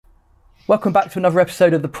Welcome back to another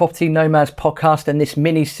episode of the Property Nomads podcast and this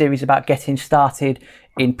mini-series about getting started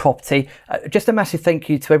in property. Just a massive thank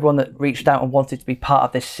you to everyone that reached out and wanted to be part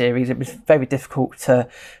of this series. It was very difficult to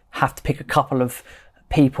have to pick a couple of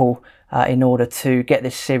people in order to get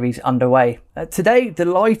this series underway. Today,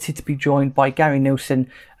 delighted to be joined by Gary Nielsen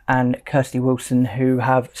and Kirsty Wilson, who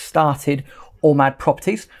have started Ormad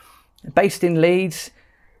Properties. Based in Leeds.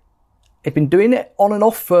 They've been doing it on and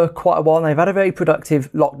off for quite a while, and they've had a very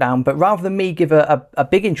productive lockdown. But rather than me give a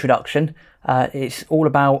big introduction, it's all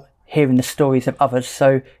about hearing the stories of others.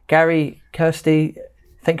 So, Gary, Kirsty,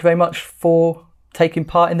 thank you very much for taking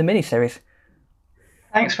part in the mini-series.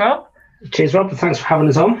 Thanks, Rob. Cheers, Rob. Thanks for having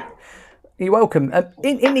us on. You're welcome.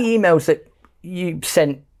 In the emails that you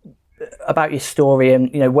sent about your story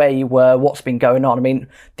and where you were, what's been going on, I mean,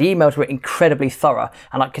 the emails were incredibly thorough,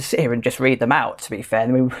 and I could sit here and just read them out, to be fair. I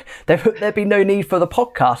mean, there'd be no need for the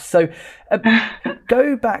podcast. So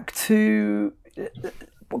go back to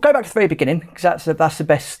the very beginning, because that's the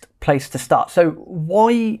best place to start. So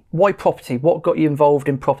why property? What got you involved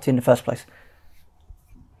in property in the first place?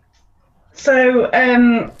 So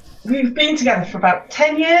we've been together for about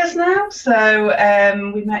 10 years now. So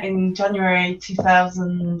we met in January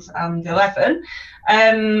 2011.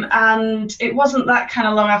 And it wasn't that kind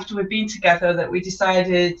of long after we'd been together that we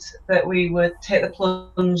decided that we would take the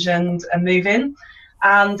plunge and move in.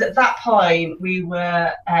 And at that point, we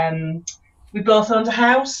both owned a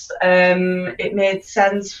house. It made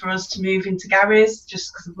sense for us to move into Gary's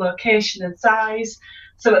just because of location and size.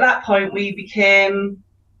 So at that point, we became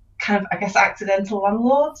kind of, I guess, accidental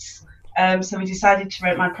landlords. So we decided to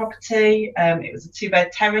rent my property. It was a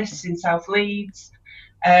 2-bed terrace in South Leeds.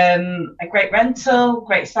 A great rental,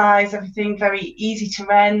 great size, everything very easy to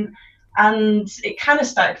rent. And it kind of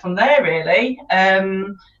started from there, really.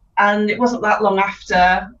 And it wasn't that long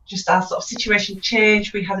after, just our sort of situation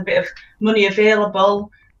changed. We had a bit of money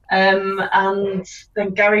available. And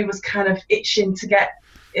then Gary was kind of itching to get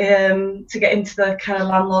into the kind of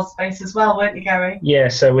landlord space as well, weren't you, Gary? Yeah,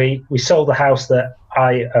 so we sold the house that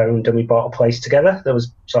I owned and we bought a place together that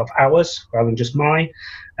was sort of ours rather than just mine.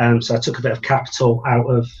 So I took a bit of capital out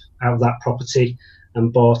of that property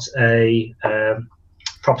and bought a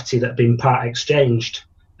property that had been part exchanged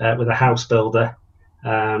with a house builder.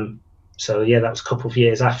 So yeah, that was a couple of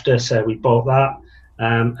years after. So we bought that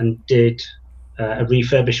and did a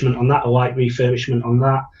refurbishment on that, a light refurbishment on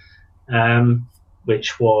that.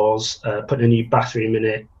 Which was putting a new bathroom in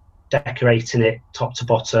it, decorating it top to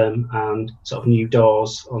bottom, and sort of new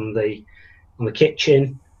doors on the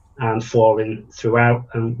kitchen and flooring throughout.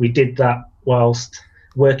 And we did that whilst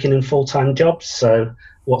working in full-time jobs, so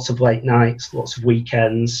lots of late nights, lots of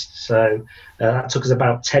weekends. So that took us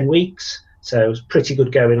about 10 weeks. So it was pretty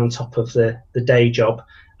good going on top of the day job,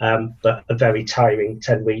 but a very tiring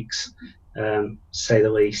 10 weeks, to say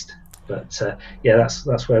the least. But yeah,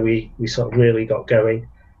 that's where we sort of really got going.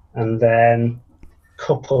 And then a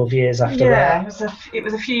couple of years after that, it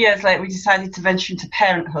was a few years later we decided to venture into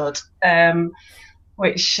parenthood,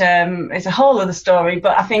 which is a whole other story.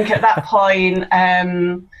 But I think at that point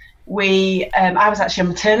I was actually on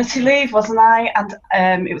maternity leave, wasn't I?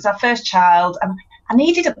 And it was our first child, and I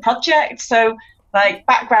needed a project. So, like,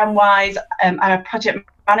 background wise, I'm a project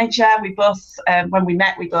manager. We both, when we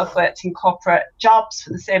met, we both worked in corporate jobs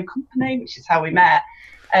for the same company, which is how we met.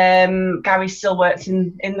 Gary still works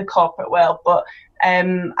in the corporate world, but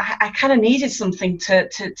I kind of needed something to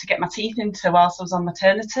get my teeth into whilst I was on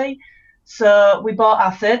maternity. So we bought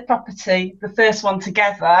our third property, the first one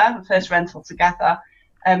together, the first rental together,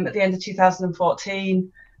 at the end of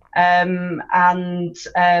 2014, and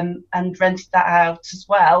rented that out as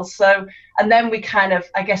well. So, and then we kind of,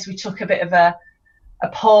 I guess we took a bit of a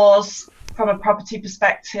pause from a property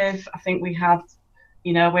perspective. I think we had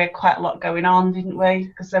quite a lot going on, didn't we?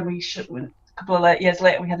 Because then a couple of years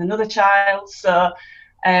later we had another child, so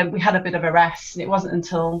we had a bit of a rest. And it wasn't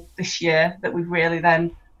until this year that we've really then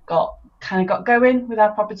got going with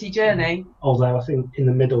our property journey. Although I think in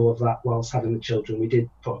the middle of that, whilst having the children, we did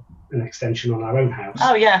put an extension on our own house.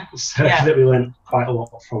 Oh yeah, so yeah. That we learned quite a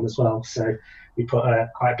lot from as well. So we put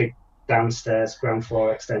quite a big downstairs ground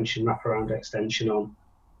floor extension, wraparound extension on,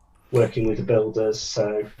 working with the builders.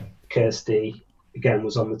 So Kirsty again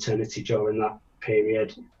was on maternity during that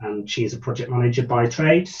period, and she's a project manager by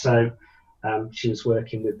trade. So she was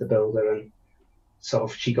working with the builder, and sort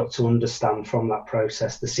of she got to understand from that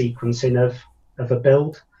process the sequencing of a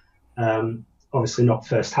build. Obviously not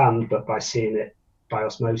firsthand, but by seeing it by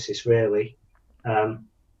osmosis, really. And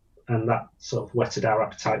that sort of whetted our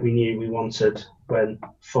appetite. We knew we wanted, when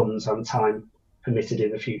funds and time permitted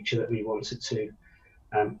in the future, that we wanted to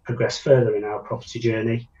progress further in our property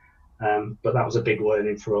journey. But that was a big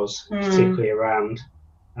learning for us, particularly around,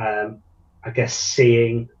 I guess,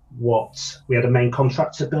 seeing we had a main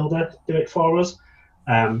contractor builder do it for us,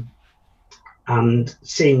 and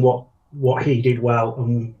seeing what he did well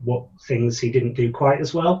and what things he didn't do quite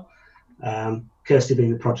as well. Kirsty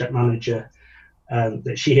being the project manager,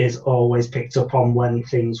 that she has always picked up on when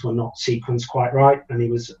things were not sequenced quite right, and he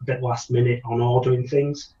was a bit last minute on ordering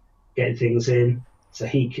things, getting things in. So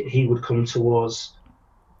he would come to us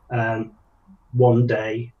one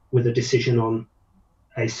day with a decision on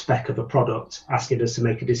a spec of a product, asking us to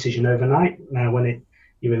make a decision overnight. Now, when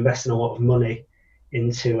you're investing a lot of money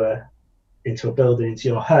into a building, into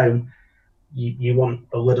your home, you want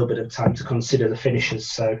a little bit of time to consider the finishes.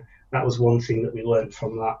 So that was one thing that we learned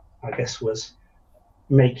from that, I guess, was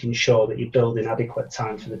making sure that you build in adequate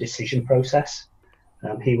time for the decision process.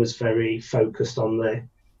 He was very focused on the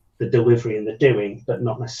delivery and the doing, but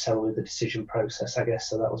not necessarily the decision process, I guess.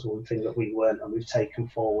 So that was one thing that we learned and we've taken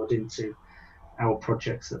forward into our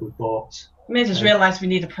projects that we bought. Made us realise we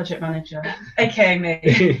need a project manager, aka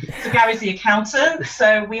me. So Gary's the accountant,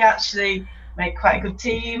 so we actually make quite a good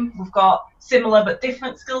team. We've got similar but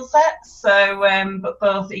different skill sets, so but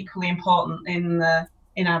both equally important in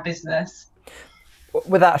our business.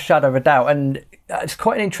 Without a shadow of a doubt, and it's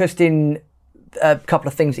quite an interesting couple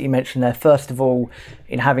of things that you mentioned there. First of all,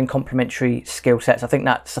 in having complementary skill sets, I think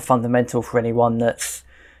that's a fundamental for anyone that's,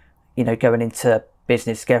 going into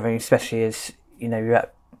business together, especially as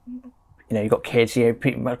you've got kids,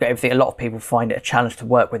 people got everything. A lot of people find it a challenge to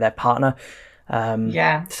work with their partner.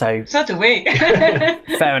 So do we.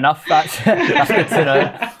 Fair enough. That's good to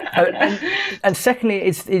know. And secondly,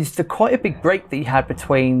 is the quite a big break that you had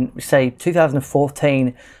between, say,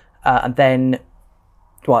 2014 and then,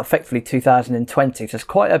 effectively 2020. So it's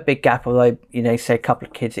quite a big gap, although say a couple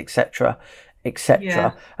of kids, etc.,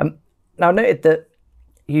 etc. Yeah. Now I noted that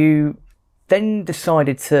you then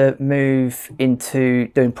decided to move into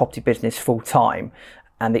doing property business full time,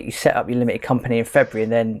 and that you set up your limited company in February,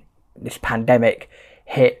 and then this pandemic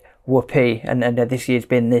hit, whoopee, and this year's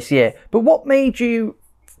been this year. But what made you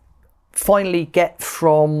finally get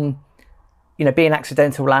from, being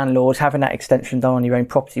accidental landlords, having that extension done on your own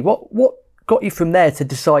property? What got you from there to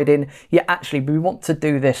deciding, actually, we want to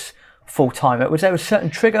do this full time? Was there a certain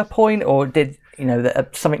trigger point, or did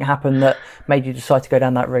something happen that made you decide to go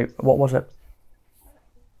down that route? What was it?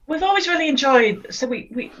 We've always really enjoyed, so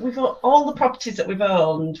we've all the properties that we've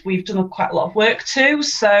owned, we've done quite a lot of work to.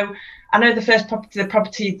 So I know our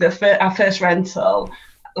first rental,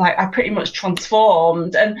 like I pretty much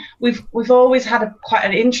transformed, and we've always had quite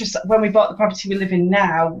an interest. When we bought the property we live in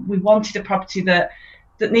now, we wanted a property that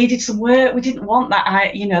needed some work. We didn't want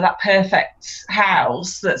that perfect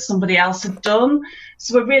house that somebody else had done.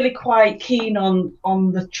 So we're really quite keen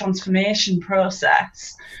on the transformation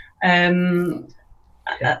process. And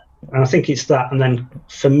I think it's that, and then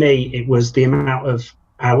for me it was the amount of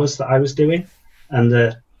hours that I was doing, and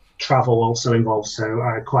the travel also involved. So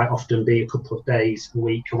I quite often be a couple of days a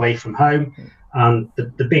week away from home, and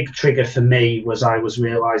the big trigger for me was I was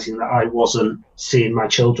realising that I wasn't seeing my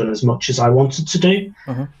children as much as I wanted to do.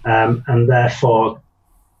 And therefore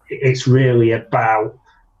it's really about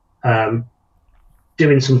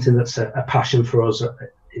doing something that's a passion for us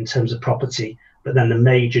in terms of property. But then the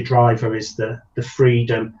major driver is the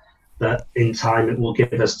freedom that in time it will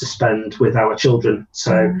give us to spend with our children.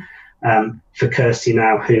 So for Kirsty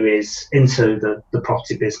now, who is into the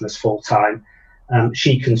property business full time,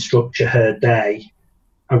 she can structure her day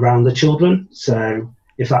around the children. So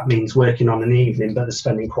if that means working on an evening, but they're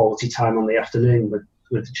spending quality time on the afternoon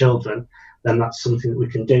with the children, then that's something that we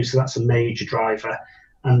can do. So that's a major driver.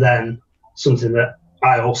 And then something that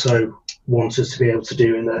I also want us to be able to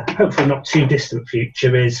do in the hopefully not too distant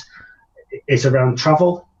future is around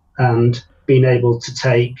travel, and being able to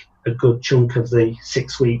take a good chunk of the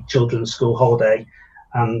 6-week children's school holiday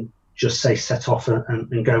and just say set off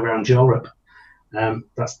and go around Europe.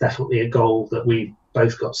 That's definitely a goal that we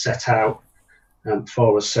both got set out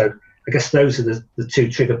for us. So I guess those are the two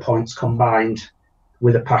trigger points combined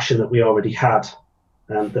with a passion that we already had,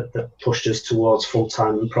 that pushed us towards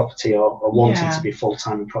full-time in property, or wanted to be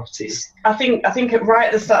full-time in property. I think right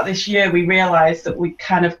at the start of this year we realised that we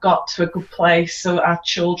kind of got to a good place, so our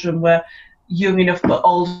children were young enough but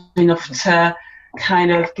old enough to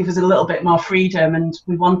kind of give us a little bit more freedom, and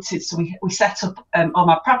we set up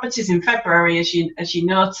Ormad Properties in February, as you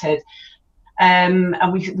noted. And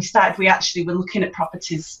we actually were looking at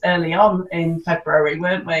properties early on in February,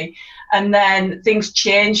 weren't we? And then things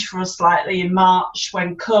changed for us slightly in March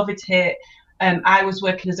when COVID hit. I was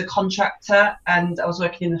working as a contractor, and I was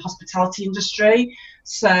working in the hospitality industry.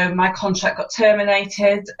 So my contract got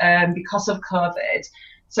terminated because of COVID.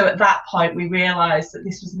 So at that point, we realised that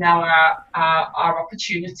this was now our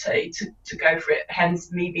opportunity to go for it.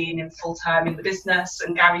 Hence, me being in full time in the business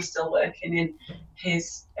and Gary still working in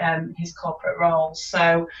his corporate role.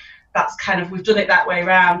 So that's kind of, we've done it that way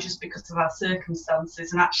around just because of our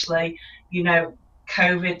circumstances. And actually, you know,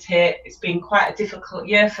 COVID hit. It's been quite a difficult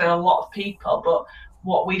year for a lot of people, but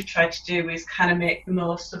what we've tried to do is kind of make the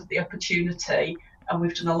most of the opportunity, and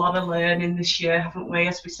we've done a lot of learning this year, haven't we?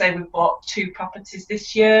 As we say, we've bought 2 properties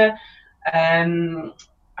this year. One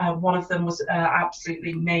of them was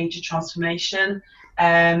absolutely major transformation,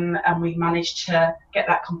 and we managed to get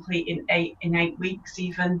that complete in eight weeks,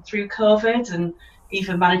 even through COVID, and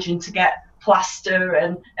even managing to get plaster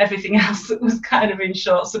and everything else that was kind of in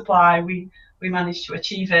short supply. We managed to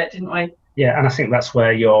achieve it, didn't we? Yeah, and I think that's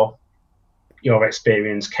where your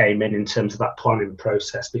experience came in terms of that planning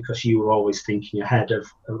process, because you were always thinking ahead of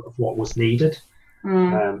what was needed.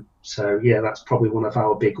 So yeah, that's probably one of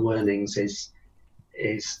our big learnings is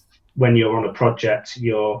when you're on a project,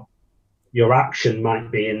 your action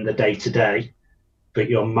might be in the day-to-day, but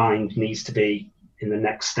your mind needs to be in the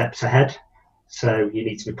next steps ahead. So you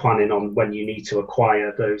need to be planning on when you need to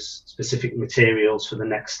acquire those specific materials for the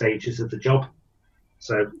next stages of the job.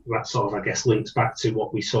 So that sort of, I guess, links back to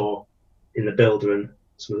what we saw in the builder and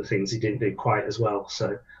some of the things he didn't do quite as well.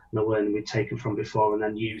 So the learning we'd taken from before, and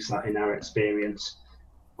then use that in our experience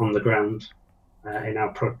on the ground in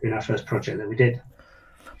our first project that we did.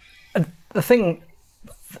 And the thing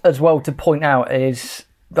as well to point out is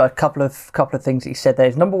a couple of things that you said there.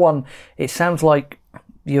 Is number one, it sounds like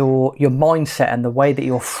your mindset and the way that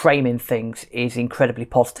you're framing things is incredibly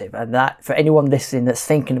positive, and that for anyone listening that's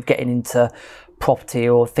thinking of getting into property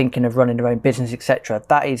or thinking of running their own business, etc.,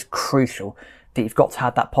 that is crucial, that you've got to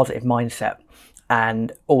have that positive mindset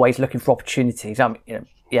and always looking for opportunities.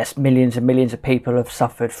 Yes, millions and millions of people have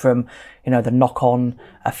suffered from, the knock-on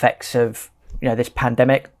effects of, this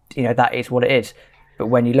pandemic. That is what it is. But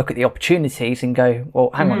when you look at the opportunities and go,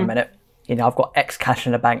 well, hang on a minute, I've got X cash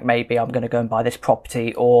in the bank, maybe I'm going to go and buy this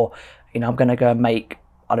property, or, I'm going to go and make,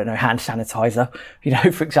 I don't know, hand sanitizer,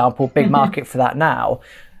 for example, big market for that now.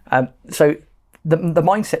 So the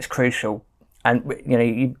mindset's crucial. And,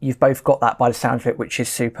 you've both got that by the sound of it, which is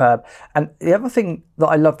superb. And the other thing that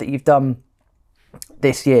I love that you've done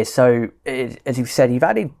this year, so as you've said, you've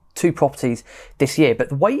added 2 properties this year, but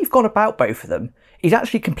the way you've gone about both of them is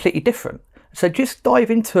actually completely different. So just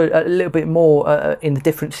dive into a little bit more in the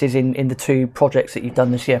differences in the 2 projects that you've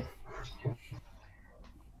done this year.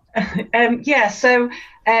 So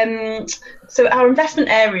our investment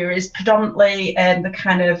area is predominantly the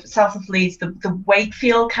kind of south of Leeds, the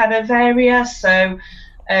Wakefield kind of area. So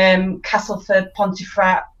Castleford,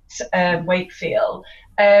 Pontefract, Wakefield,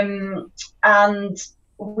 and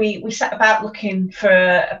we set about looking for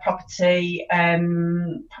a property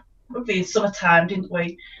probably in summertime, didn't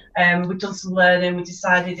we? We'd done some learning. We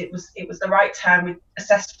decided it was the right time. We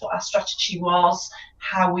assessed what our strategy was,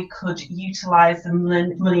 how we could utilise the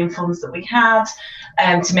money and funds that we had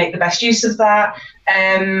to make the best use of that.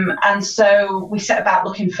 And so we set about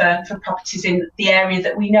looking for properties in the area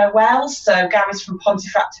that we know well. So Gary's from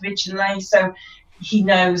Pontefract originally, so he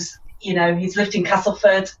knows, he's lived in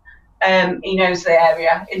Castleford. He knows the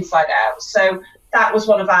area inside out. So that was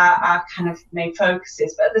one of our kind of main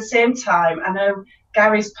focuses. But at the same time, I know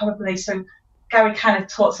Gary's probably, so Gary kind of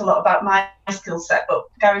talks a lot about my skill set, but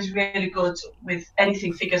Gary's really good with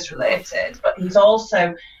anything figures related, but he's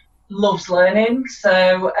also loves learning.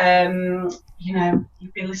 So,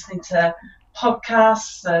 you've been listening to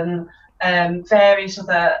podcasts and various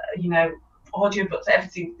other, audiobooks,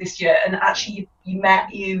 everything this year. And actually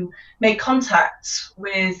you made contact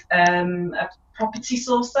with a property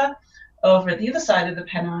sourcer over at the other side of the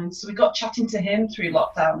Pennines. So we got chatting to him through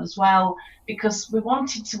lockdown as well, because we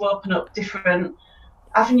wanted to open up different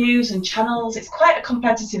avenues and channels. It's quite a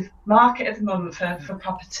competitive market at the moment for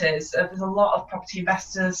properties. There's a lot of property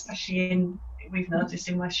investors, especially we've noticed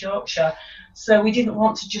in West Yorkshire. So we didn't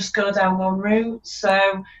want to just go down one route.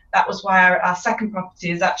 So that was why our second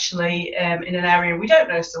property is actually in an area we don't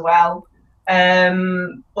know so well.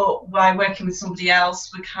 But by working with somebody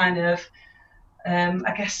else, we're kind of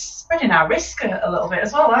I guess spreading our risk a little bit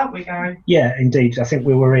as well, aren't we, Gary? Yeah, indeed. I think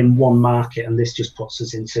we were in one market, and this just puts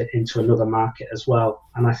us into another market as well.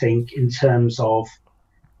 And I think in terms of,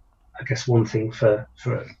 I guess one thing for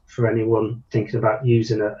anyone thinking about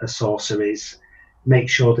using a sourcer is make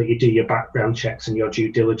sure that you do your background checks and your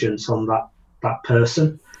due diligence on that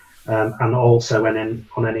person, and also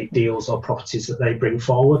on any deals or properties that they bring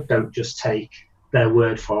forward. Don't just take their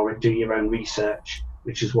word for it. Do your own research,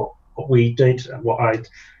 which is what what we did and what I'd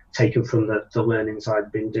taken from the learnings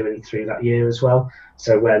I'd been doing through that year as well.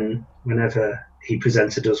 So whenever he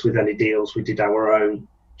presented us with any deals, we did our own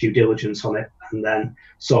due diligence on it, and then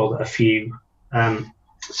saw that a few,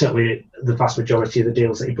 certainly the vast majority of the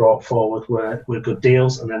deals that he brought forward were good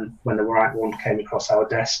deals. And then when the right one came across our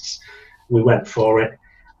desks, we went for it.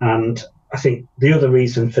 And I think the other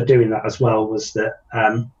reason for doing that as well was that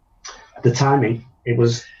the timing.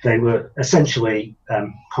 They were essentially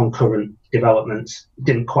concurrent developments. It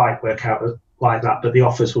didn't quite work out like that, but the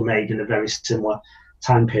offers were made in a very similar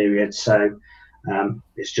time period. So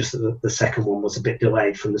it's just that the second one was a bit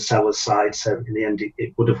delayed from the seller's side. So in the end,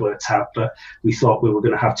 it would have worked out. But we thought we were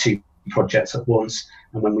going to have two projects at once,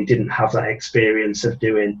 and when we didn't have that experience of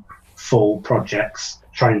doing full projects,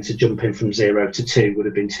 trying to jump in from 0 to 2 would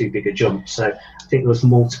have been too big a jump. So I think there was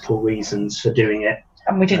multiple reasons for doing it.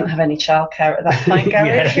 And we didn't have any childcare at that point, Gary,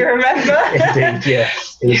 if you remember. Indeed,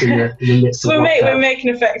 yes. It was in the midst of we're making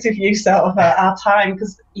effective use out of our time,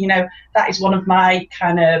 because, that is one of my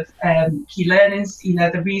kind of key learnings.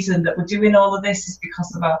 The reason that we're doing all of this is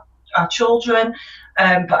because of our children,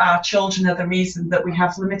 but our children are the reason that we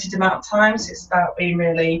have limited amount of time. So it's about being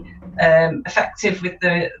really effective with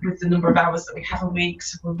the number of hours that we have a week.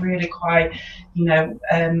 So we're really quite, planned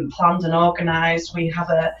and organised. We have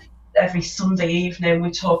every Sunday evening, we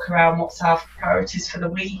talk around what's our priorities for the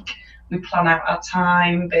week. We plan out our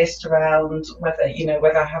time based around whether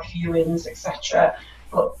I have viewings, etc.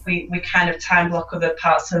 But we kind of time block other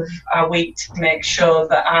parts of our week to make sure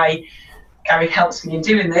that Gary helps me in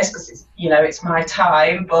doing this, because it's my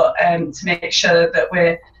time, but to make sure that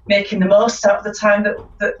we're making the most out of the time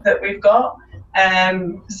that we've got.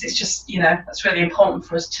 Because it's just that's really important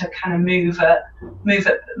for us to kind of move at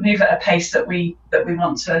a pace that we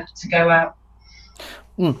want to go out.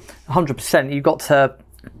 100%.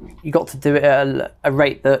 You got to do it at a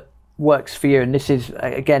rate that works for you, and this is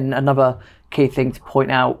again another key thing to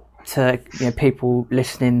point out to people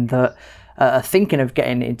listening that are thinking of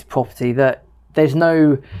getting into property, that there's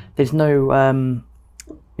no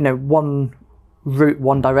one route,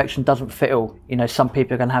 one direction doesn't fit all. Some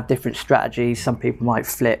people are going to have different strategies. Some people might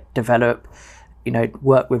flip, develop,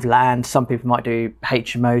 work with land. Some people might do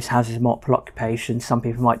HMOs, houses of multiple occupation. Some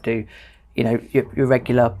people might do your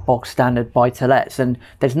regular bog standard buy to lets, and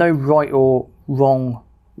there's no right or wrong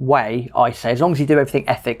way. I say, as long as you do everything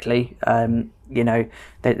ethically,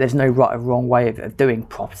 there's no right or wrong way of doing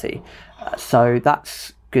property. So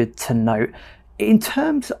that's good to note. In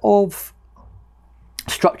terms of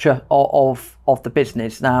structure of the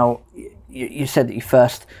business, now you said that your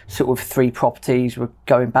first sort of 3 properties were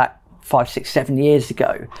going back 5, 6, 7 years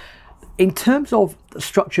ago. In terms of the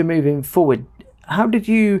structure moving forward, how did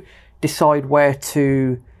you decide where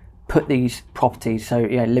to put these properties? So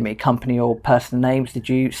limited company or personal names. Did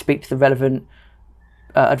you speak to the relevant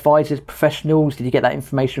advisors, professionals? Did you get that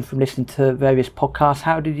information from listening to various podcasts?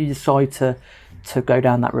 How did you decide to go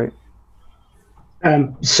down that route?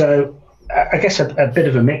 So I guess a bit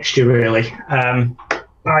of a mixture, really.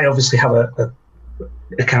 I obviously have a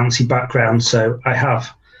accountancy background, so I have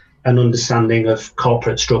an understanding of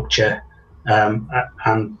corporate structure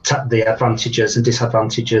and the advantages and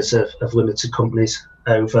disadvantages of limited companies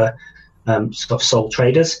over sort of sole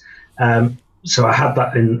traders. So I had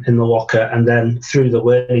that in the locker, and then through the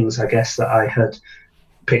learnings, I guess, that I had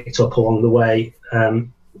picked up along the way,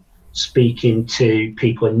 speaking to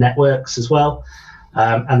people in networks as well.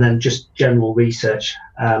 And then just general research.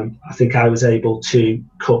 I think I was able to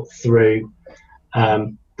cut through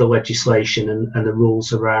the legislation and the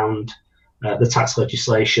rules around the tax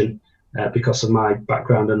legislation because of my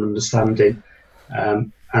background and understanding,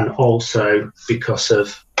 and also because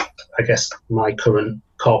of, I guess, my current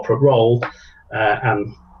corporate role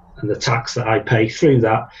and the tax that I pay through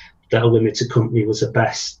that a limited company was the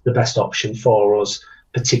best option for us,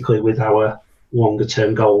 particularly with our longer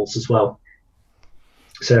term goals as well.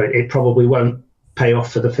 So it probably won't pay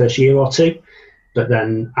off for the first year or two, but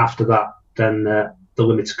then after that, then the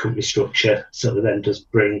limited company structure sort of then does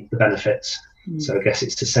bring the benefits. So I guess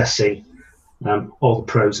it's assessing all the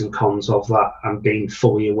pros and cons of that and being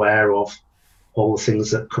fully aware of all the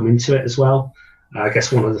things that come into it as well. I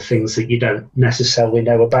guess one of the things that you don't necessarily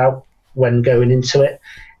know about when going into it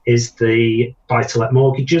is the buy-to-let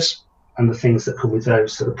mortgages and the things that come with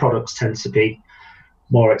those. So the products tend to be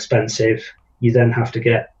more expensive. You then have to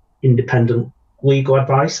get independent legal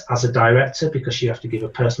advice as a director, because you have to give a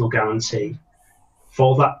personal guarantee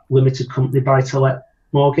for that limited company buy-to-let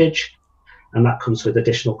mortgage, and that comes with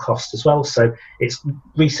additional cost as well. So it's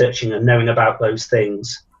researching and knowing about those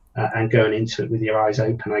things and going into it with your eyes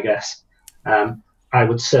open, I guess. I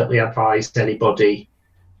would certainly advise anybody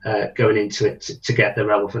going into it to get the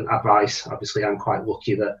relevant advice. Obviously, I'm quite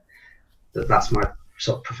lucky that's my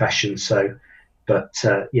sort of profession. So, but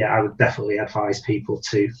I would definitely advise people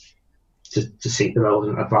to seek the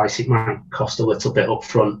relevant advice. It might cost a little bit up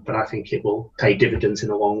front, but I think it will pay dividends in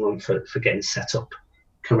the long run for getting set up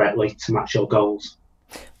correctly to match your goals.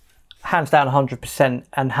 Hands down, 100%,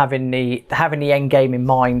 and having the end game in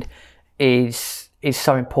mind is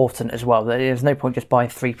so important as well. There's no point just buying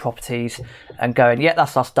 3 properties and going, yeah,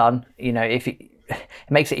 that's us done. If it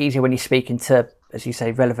makes it easier when you're speaking to, as you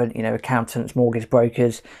say, relevant, accountants, mortgage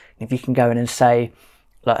brokers. If you can go in and say,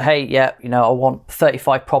 like, hey, yeah, I want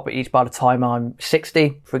 35 properties by the time I'm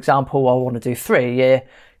 60, for example. I want to do 3 a year,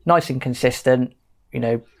 nice and consistent.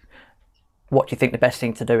 What do you think the best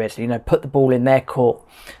thing to do is? Put the ball in their court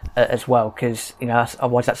as well, because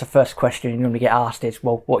otherwise that's the first question you normally get asked is,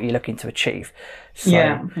 well, what are you looking to achieve? So,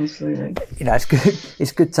 yeah, absolutely. It's good.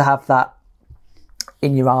 It's good to have that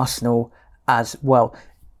in your arsenal as well.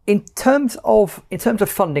 In terms of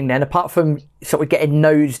funding, then, apart from sort of getting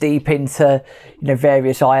nose deep into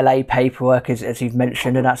various ILA paperwork, as you've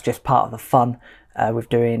mentioned, and that's just part of the fun with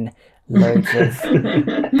doing loads of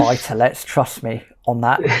buy-to-lets. Trust me on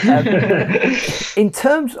that. In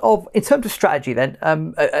terms of strategy, then,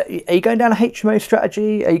 are you going down a HMO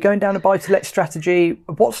strategy? Are you going down a buy-to-let strategy?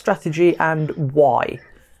 What strategy and why?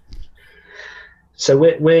 So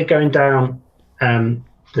we're going down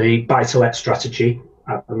the buy-to-let strategy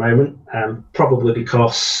at the moment, probably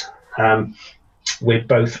because we're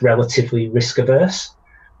both relatively risk averse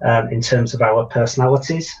in terms of our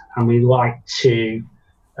personalities, and we like to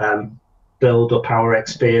build up our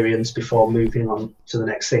experience before moving on to the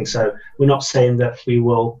next thing. So we're not saying that we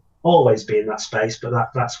will always be in that space, but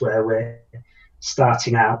that's where we're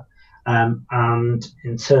starting out. And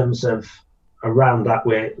in terms of around that,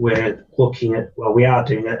 we're looking at, we are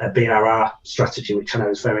doing a BRR strategy, which I know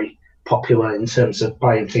is very popular in terms of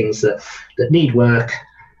buying things that need work,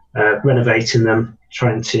 renovating them,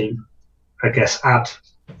 trying to, I guess, add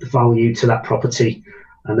value to that property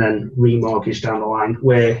and then remortgage down the line.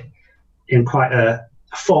 We're in quite a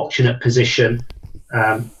fortunate position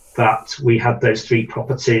that we had those 3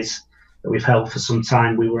 properties that we've held for some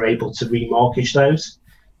time. We were able to remortgage those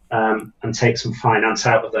and take some finance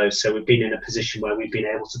out of those. So we've been in a position where we've been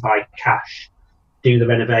able to buy cash, do the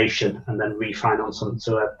renovation, and then refinance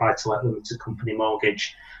onto a buy-to-let limited company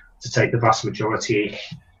mortgage to take the vast majority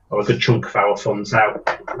or a good chunk of our funds out,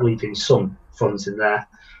 leaving some funds in there.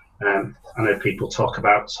 I know people talk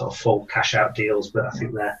about sort of full cash out deals, but I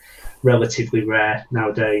think they're relatively rare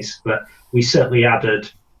nowadays. But we certainly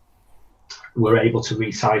we're able to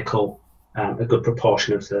recycle a good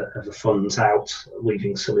proportion of the funds out,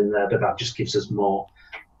 leaving some in there, but that just gives us more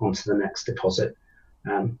onto the next deposit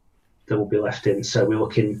that will be left in. So we're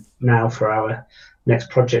looking now for our next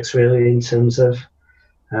projects, really, in terms of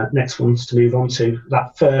next ones to move on to.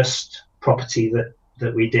 That first property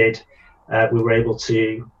that we did, we were able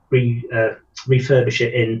to refurbish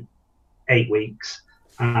it in 8 weeks,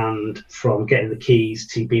 and from getting the keys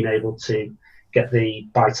to being able to get the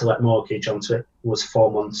buy-to-let mortgage onto it was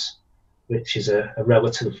 4 months, which is a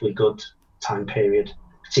relatively good time period,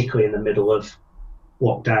 particularly in the middle of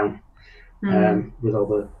lockdown, with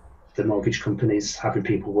all the mortgage companies having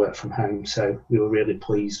people work from home. So we were really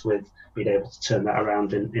pleased with being able to turn that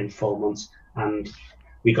around in 4 months, and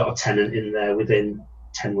we got a tenant in there within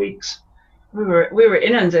 10 weeks. We were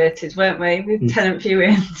inundated, weren't we, with tenant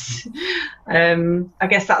viewings. I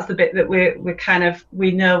guess that's the bit that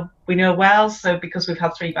we know well. So because we've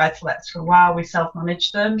had 3 buy-to-lets for a while, we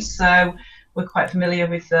self-manage them, so we're quite familiar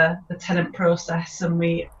with the tenant process, and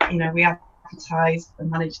we advertised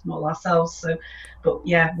and managed them all ourselves. So, but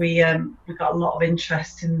yeah, we got a lot of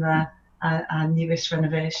interest in our newest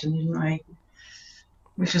renovation, didn't we?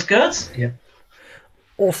 Which was good. Yeah.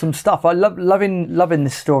 Awesome stuff. I loving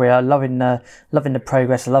this story. I'm loving the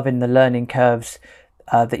progress, loving the learning curves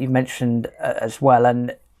that you mentioned as well.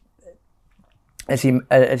 And as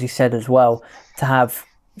you said as well, to have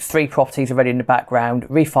 3 properties already in the background,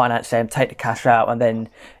 refinance them, take the cash out, and then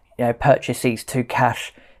purchase these 2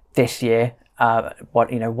 cash this year.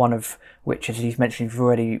 One of which, as you've mentioned, you've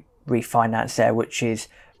already refinanced there, which is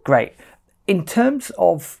great. In terms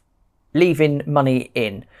of leaving money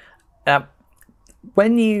in.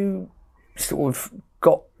 When you sort of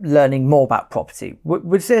got learning more about property,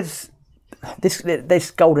 was this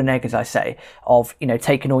golden egg, as I say, of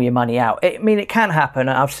taking all your money out? It can happen.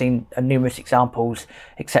 I've seen numerous examples,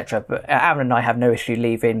 etc. But Aaron and I have no issue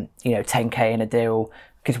leaving 10k in a deal,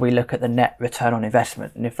 because we look at the net return on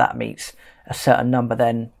investment, and if that meets a certain number,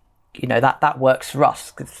 then that works for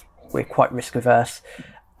us, because we're quite risk averse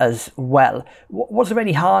as well. Was there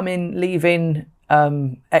any harm in leaving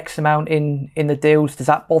X amount in the deals? Does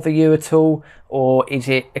that bother you at all, or is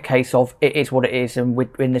it a case of it is what it is and we're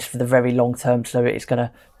in this for the very long term, so it's going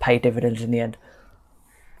to pay dividends in the end?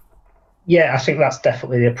 Yeah, I think that's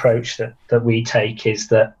definitely the approach that we take, is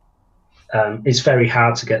that it's very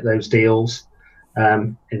hard to get those deals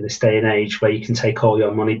in this day and age where you can take all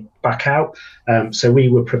your money back out. So we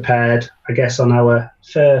were prepared, I guess, on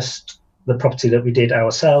the property that we did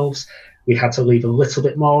ourselves, we had to leave a little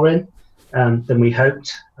bit more in than we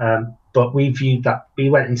hoped. But we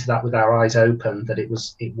went into that with our eyes open, that it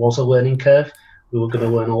was a learning curve. We were going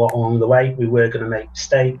to learn a lot along the way. We were going to make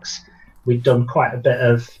mistakes. We'd done quite a bit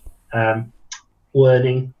of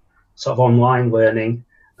learning, sort of online learning,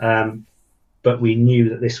 but we knew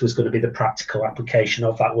that this was going to be the practical application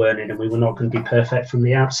of that learning, and we were not going to be perfect from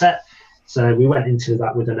the outset. So we went into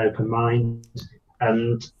that with an open mind,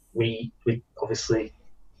 and we obviously,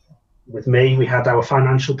 with me, we had our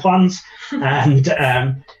financial plans, and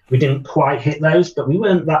we didn't quite hit those, but we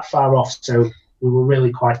weren't that far off, so we were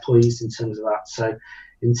really quite pleased in terms of that. So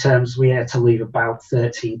we had to leave about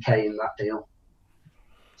 13k in that deal.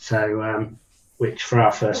 So which for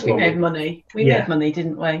our first one, we made money. We made money,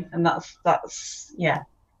 didn't we? And that's yeah.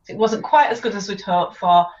 It wasn't quite as good as we'd hoped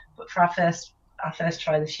for, but for our first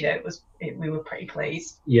try this year, we were pretty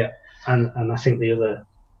pleased. Yeah, and I think the other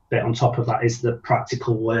bit on top of that is the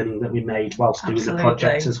practical learning that we made whilst doing the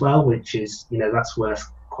project as well, which is, that's worth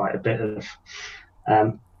quite a bit of.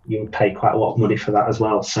 You pay quite a lot of money for that as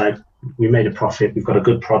well. So we made a profit. We've got a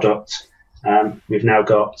good product. We've now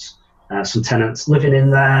got some tenants living in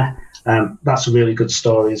there. That's a really good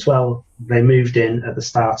story as well. They moved in at the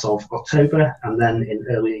start of October, and then in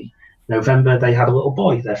early November they had a little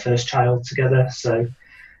boy, their first child together. So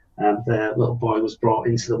their little boy was brought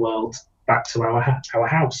into the world back to our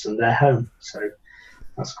house and their home. So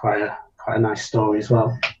that's quite a nice story as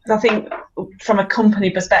well. I think from a company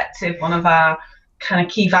perspective, one of our kind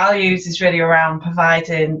of key values is really around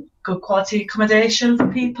providing good quality accommodation for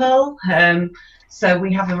people. So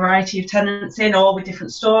we have a variety of tenants in, all with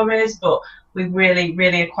different stories, but we really,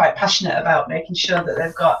 really are quite passionate about making sure that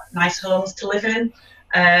they've got nice homes to live in.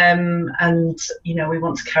 And, we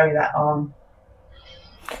want to carry that on.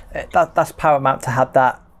 That's paramount to have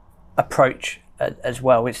that approach as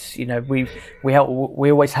well. It's, we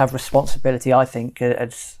always have responsibility, I think,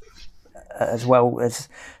 as well as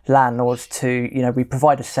landlords to, we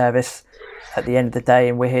provide a service at the end of the day,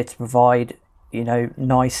 and we're here to provide,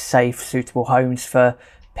 nice, safe, suitable homes for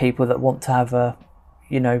people that want to have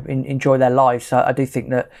enjoy their lives. So I do think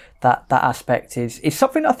that aspect is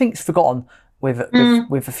something I think is forgotten with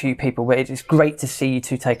a few people, but it's great to see you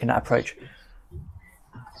two taking that approach.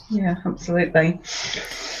 Yeah, absolutely.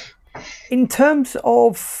 In terms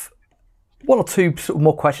of one or two sort of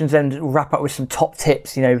more questions, and we'll wrap up with some top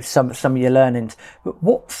tips, some of your learnings.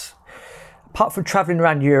 But apart from travelling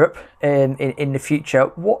around Europe in the future,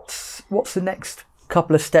 what's the next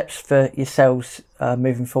couple of steps for yourselves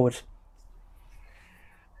moving forward?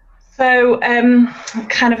 So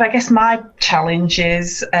kind of, I guess my challenge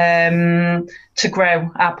is to grow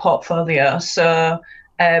our portfolio. So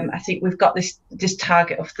I think we've got this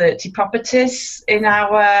target of 30 properties in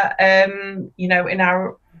our, in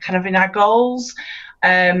our goals.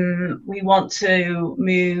 We want to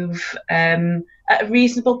move at a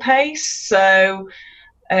reasonable pace. So,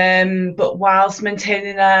 but whilst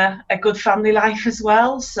maintaining a good family life as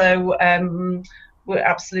well. So we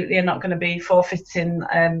absolutely are not going to be forfeiting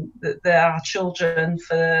our children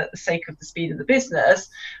for the sake of the speed of the business.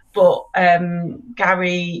 But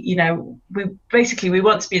Gary, we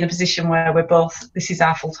want to be in a position where we're both, this is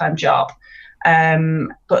our full-time job.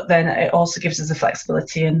 But then it also gives us the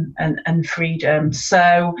flexibility and freedom.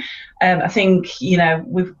 So I think,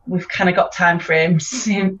 we've kind of got time frames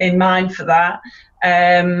in mind for that.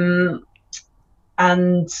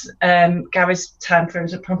 And Gary's time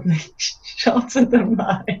frames are probably shorter than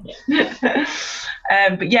mine.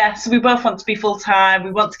 But yeah, so we both want to be full time.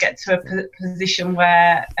 We want to get to a position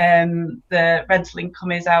where the rental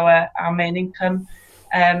income is our main income,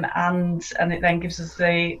 and it then gives us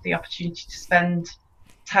the opportunity to spend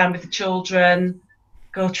time with the children,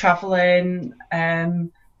 go travelling.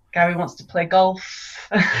 Gary wants to play golf.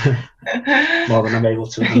 More than I'm able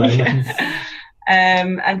to at the moment.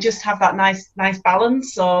 And just have that nice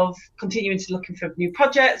balance of continuing to looking for new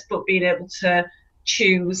projects, but being able to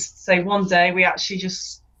choose. Say one day we actually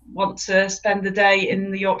just want to spend the day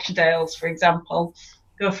in the Yorkshire Dales, for example,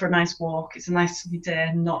 go for a nice walk. It's a nice sunny day,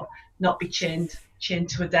 and not be chained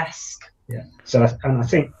to a desk. Yeah. So, and I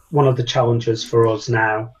think one of the challenges for us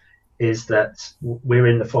now is that we're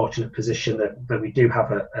in the fortunate position that we do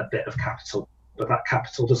have a bit of capital, but that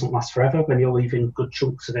capital doesn't last forever when you're leaving good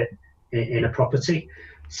chunks of it in a property.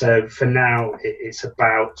 So for now, it's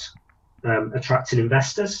about attracting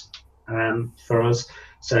investors for us.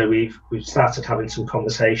 So we've started having some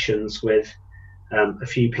conversations with a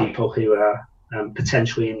few people who are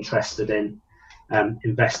potentially interested in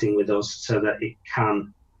investing with us, so that it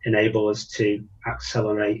can enable us to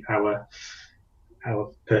accelerate our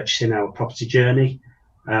purchasing, our property journey.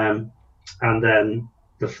 And then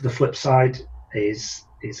the flip side is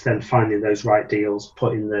then finding those right deals,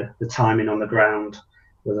 putting the timing on the ground,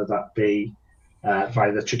 whether that be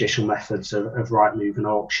via the traditional methods of Rightmove and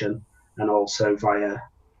auction, and also via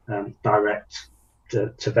direct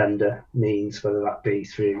to vendor means, whether that be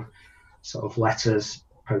through sort of letters,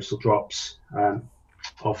 postal drops,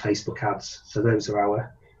 or Facebook ads. So those are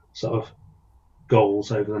our sort of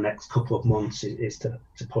goals over the next couple of months, is to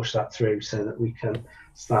push that through, so that we can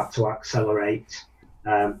start to accelerate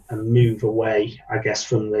and move away, I guess,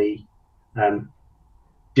 from the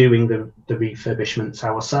doing the refurbishments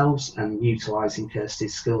ourselves and utilising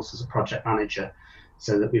Kirsty's skills as a project manager,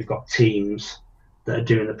 so that we've got teams that are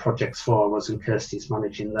doing the projects for us and Kirsty's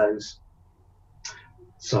managing those.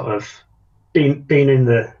 Sort of being in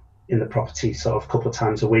the property sort of a couple of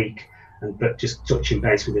times a week, but just touching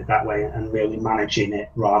base with it that way and really managing it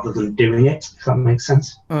rather than doing it, if that makes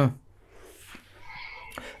sense.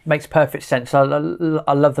 Makes perfect sense. I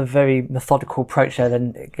love the very methodical approach there.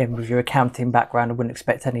 Then again, with your accounting background, I wouldn't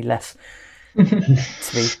expect any less,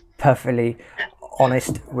 to be perfectly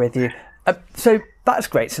honest with you. So that's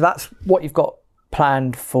great. So that's what you've got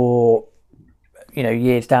planned for,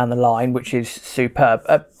 years down the line, which is superb.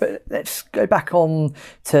 But let's go back on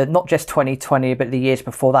to not just 2020, but the years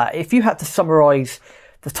before that. If you had to summarise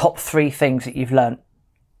the top 3 things that you've learnt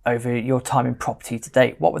over your time in property to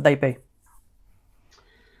date, what would they be?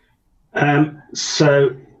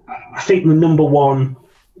 So I think the number one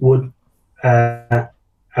would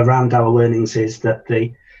around our learnings is that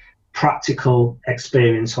the practical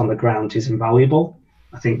experience on the ground is invaluable.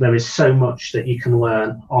 I think there is so much that you can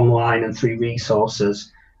learn online and through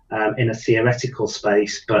resources in a theoretical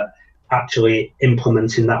space, but actually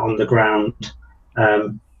implementing that on the ground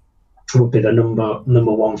would be the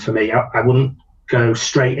number one for me. I wouldn't go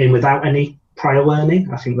straight in without any prior learning.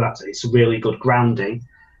 I think that it's really good grounding,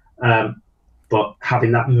 but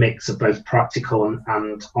having that mix of both practical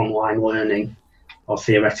and online learning or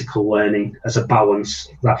theoretical learning as a balance,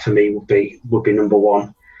 that for me would be number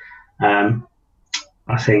one.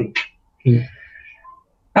 I think.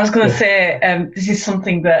 I was going to say, this is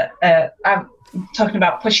something that I'm talking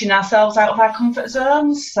about, pushing ourselves out of our comfort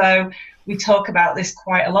zones. So we talk about this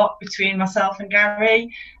quite a lot between myself and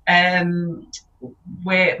Gary.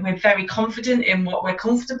 We're very confident in what we're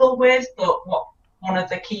comfortable with, but one of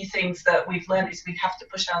the key things that we've learned is we have to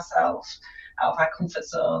push ourselves out of our comfort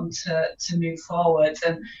zone to move forward.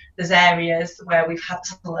 And there's areas where we've had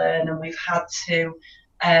to learn, and we've had to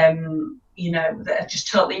that are just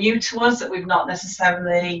totally new to us, that we've not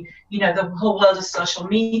necessarily, the whole world of social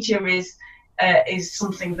media is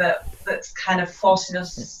something that's kind of forcing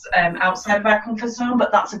us outside of our comfort zone,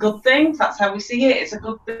 but that's a good thing. That's how we see it. It's a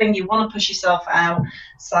good thing. You want to push yourself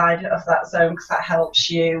outside of that zone, because that helps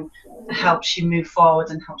you move forward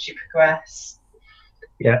and helps you progress.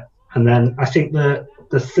 Yeah, and then I think the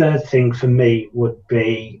third thing for me would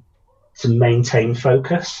be to maintain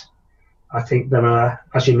focus. I think there are,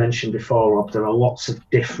 as you mentioned before, Rob, there are lots of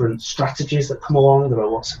different strategies that come along. There are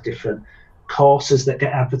lots of different courses that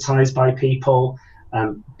get advertised by people.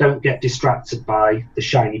 Don't get distracted by the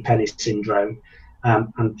shiny penny syndrome,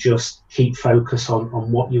 and just keep focus on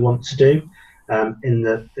what you want to do. In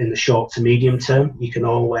the short to medium term, you can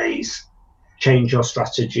always change your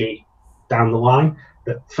strategy down the line,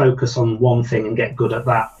 but focus on one thing and get good at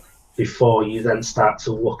that before you then start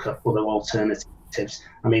to look at other alternatives.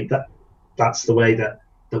 I mean, that's the way that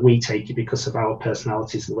we take it because of our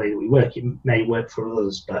personalities, the way that we work. It may work for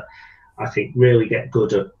others, but I think really get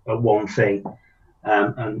good at one thing,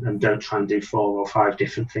 and don't try and do 4 or 5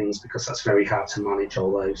 different things, because that's very hard to manage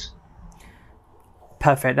all those.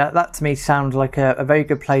 Perfect. That to me sounds like a very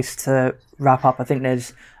good place to wrap up. I think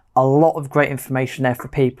there's a lot of great information there for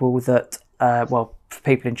people that, for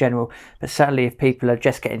people in general, but certainly if people are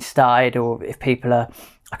just getting started, or if people are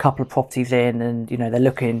a couple of properties in and, they're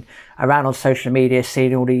looking around on social media,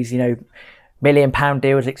 seeing all these, £1 million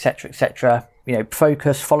deals, etc.,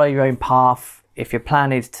 focus, follow your own path. If your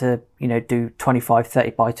plan is to, do 25,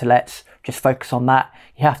 30 buy-to-lets, just focus on that.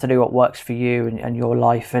 You have to do what works for you and your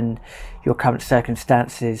life and your current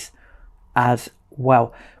circumstances as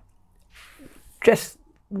well. Just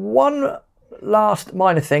One last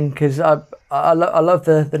minor thing, because I love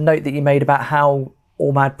the note that you made about how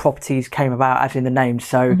Ormad Properties came about, as in the name.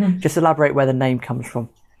 So just elaborate where the name comes from.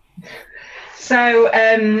 So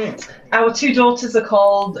our two daughters are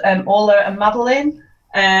called Orla and Madeline.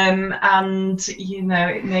 And, you know,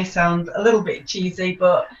 it may sound a little bit cheesy,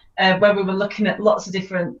 but when we were looking at lots of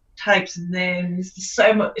different types of names, there's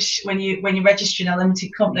so much when you're registering a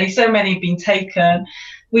limited company, so many have been taken.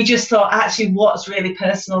 We just thought, actually, what's really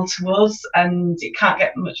personal to us, and it can't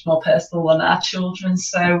get much more personal than our children.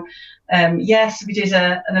 So, yes, we did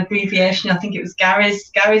an abbreviation. I think it was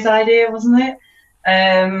Gary's idea, wasn't it?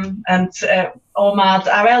 And Ormad,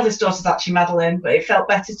 our eldest daughter's actually Madeline, but it felt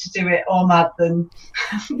better to do it Ormad than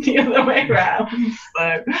the other way around.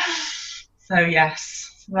 So yes.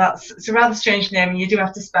 It's a rather strange name, and you do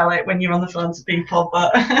have to spell it when you're on the phone to people,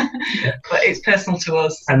 but but it's personal to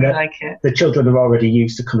us, and we like it. The children are already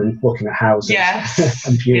used to coming looking at houses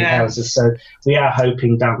and viewing houses, so we are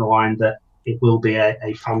hoping down the line that it will be a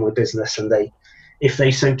family business, and if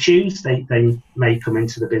they so choose, they may come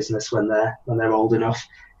into the business when they're old enough,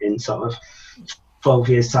 in sort of 12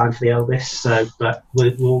 years' time for the eldest. So, but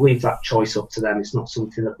we'll leave that choice up to them. It's not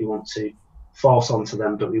something that we want to force onto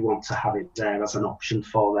them, but we want to have it there as an option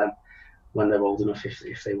for them when they're old enough,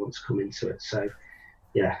 if they want to come into it. So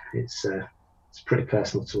yeah, it's pretty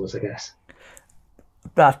personal to us, I guess.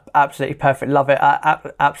 That's absolutely perfect. Love it.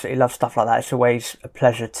 I absolutely love stuff like that. It's always a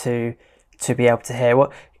pleasure to be able to hear.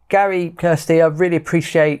 Well, Gary, Kirsty, I really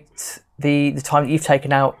appreciate the time that you've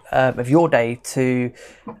taken out of your day to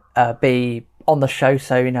be on the show.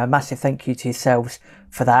 So, you know, a massive thank you to yourselves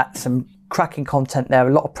for that. Some cracking content there,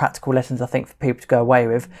 a lot of practical lessons, I think, for people to go away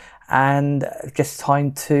with, and just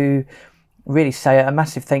time to really say a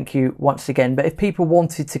massive thank you once again. But if people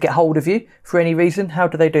wanted to get hold of you for any reason, how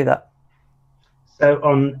do they do that? So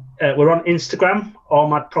we're on Instagram,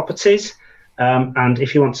 Ormad Properties, and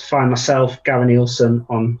if you want to find myself, Gary Nielsen,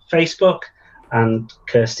 on Facebook, and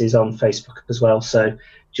Kirsty's on Facebook as well. So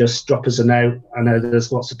just drop us a note. I know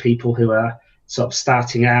there's lots of people who are sort of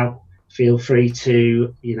starting out. Feel free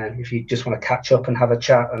to, you know, if you just want to catch up and have a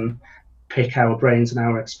chat and pick our brains and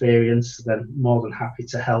our experience, then more than happy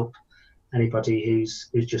to help anybody who's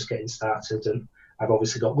just getting started. And I've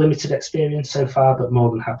obviously got limited experience so far, but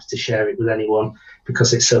more than happy to share it with anyone,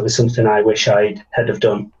 because it's certainly something I wish I had have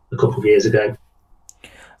done a couple of years ago.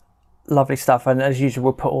 Lovely stuff, and as usual,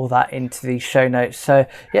 we'll put all that into the show notes. So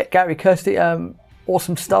yeah, Gary, Kirsty,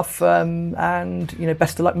 awesome stuff, and you know,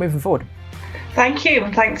 best of luck moving forward. Thank you,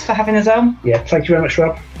 and thanks for having us on. Yeah, thank you very much,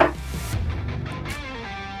 Rob.